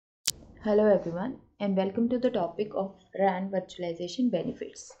Hello everyone and welcome to the topic of RAN virtualization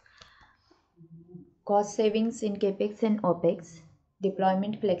benefits. Cost savings in CAPEX and OPEX,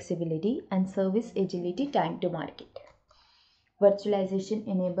 deployment flexibility and service agility time to market. Virtualization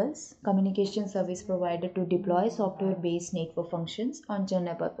enables communication service provider to deploy software-based network functions on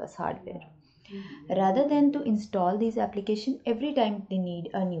general purpose hardware, rather than to install these applications every time they need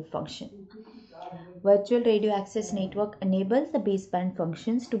a new function. Virtual radio access network enables the baseband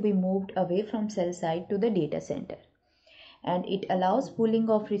functions to be moved away from cell site to the data center, and it allows pooling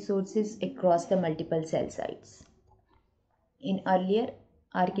of resources across the multiple cell sites. In earlier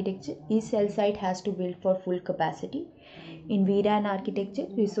architecture, each cell site has to build for full capacity. In vRAN architecture,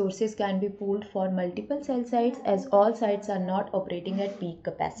 resources can be pooled for multiple cell sites as all sites are not operating at peak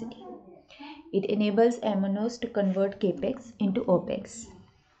capacity. It enables MNOs to convert CAPEX into OPEX.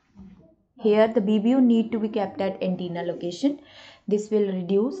 Here the BBU need to be kept at antenna location. This will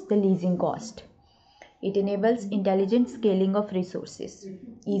reduce the leasing cost. It enables intelligent scaling of resources.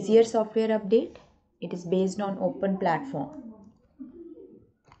 Easier software update. It is based on open platform.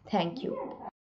 Thank you.